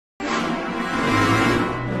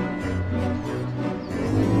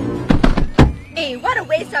Hey, what a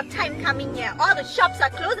waste of time coming here. All the shops are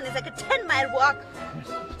closed and it's like a 10-mile walk.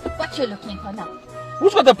 What you looking for now?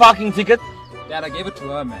 Who's got the parking ticket? Dad, I gave it to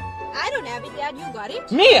her, man. I don't have it, Dad. You got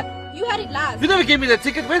it? Me? You had it last. You never gave me the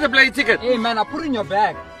ticket. Where's the bloody ticket? Hey, man, I put it in your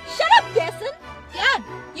bag. Shut up, Desson. Dad,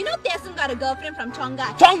 you know Desson got a girlfriend from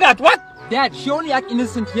Tonga. Tonga, what? Dad, she only act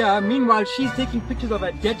innocent here. Meanwhile, she's taking pictures of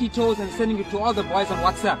her dirty toes and sending it to all the boys on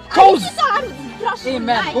WhatsApp. Toes! Hey,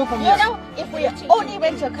 man, go from here. You know, if we only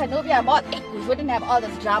went to Canubia Mall, we wouldn't have all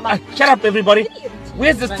this drama. Shut up, everybody.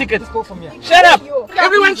 Where's this Man, ticket? Just go from here. Shut up!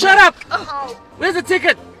 Everyone shut up! Oh. Where's the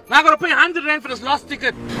ticket? Now I'm going to pay 100 Rand for this lost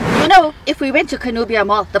ticket. You know, if we went to Canubia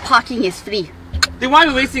Mall, the parking is free. Then why are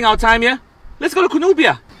we wasting our time here? Let's go to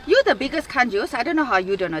Canubia. You're the biggest kanjus. I don't know how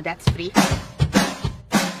you don't know that's free.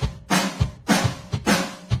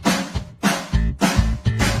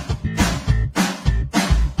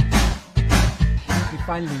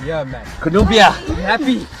 Finally here, man. Canubia. I'm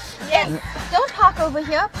happy. Yes. Don't park over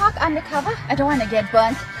here. Park undercover. I don't want to get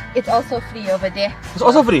burnt. It's also free over there. It's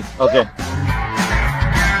also free? Okay.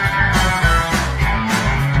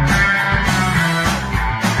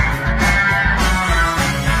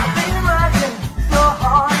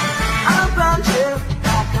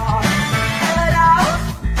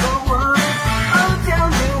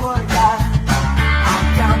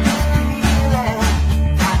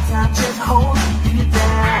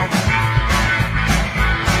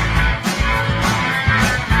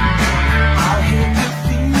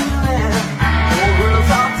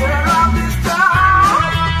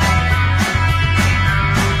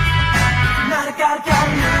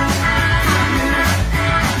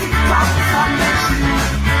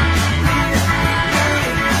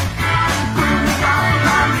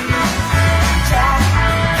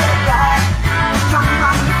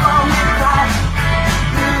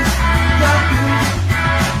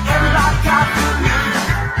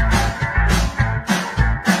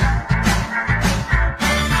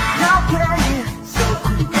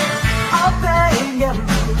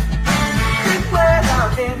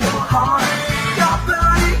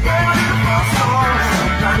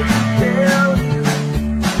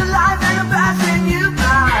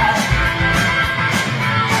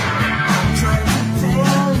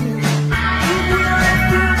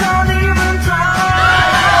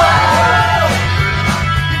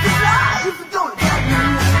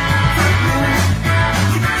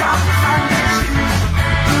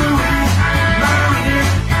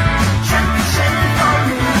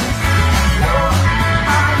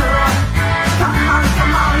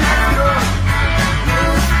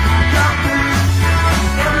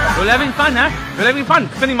 You're having fun, huh? You're having fun.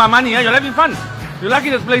 Spending my money, huh? You're having fun. You're lucky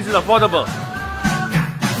this place is affordable.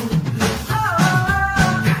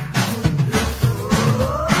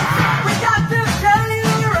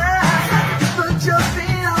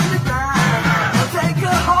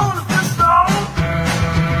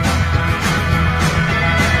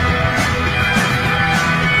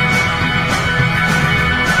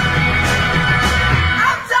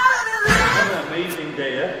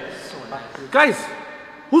 Guys,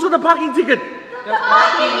 who's got the parking ticket? The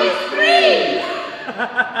parking is free!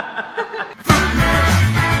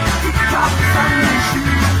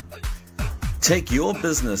 Take your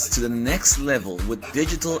business to the next level with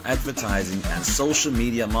digital advertising and social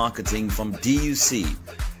media marketing from DUC.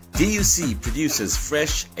 DUC produces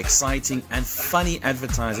fresh, exciting and funny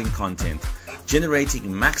advertising content,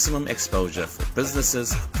 generating maximum exposure for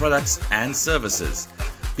businesses, products and services.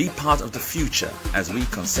 Be part of the future as we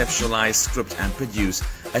conceptualize, script and produce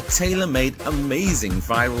a tailor-made amazing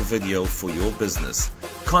viral video for your business.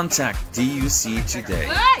 Contact DUC today.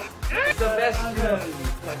 Sebastian,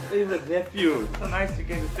 my favorite nephew. So nice you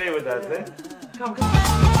came to stay with us, eh? Come, come.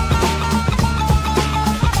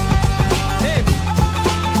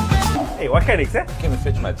 Hey, what kind of, eh? Came and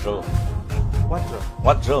fetch my drill. What drill?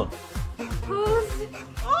 What drill?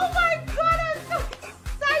 Oh my god, I'm so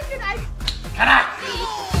excited!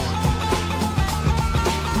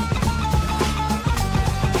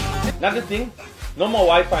 Another thing, no more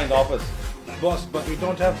Wi-Fi in the office. Boss, but we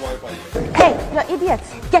don't have Wi-Fi. Hey, you're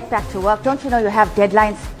idiots. Get back to work. Don't you know you have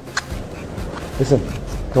deadlines? Listen,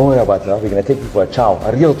 don't worry about that. We're going to take you for a chow,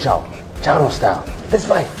 a real chow. Charo style. Let's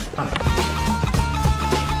fight.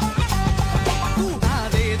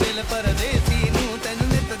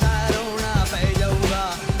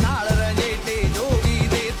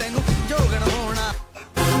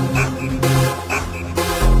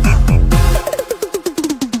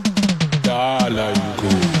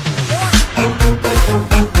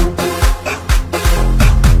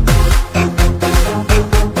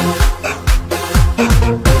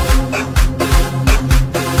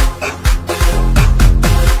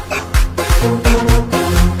 Bye.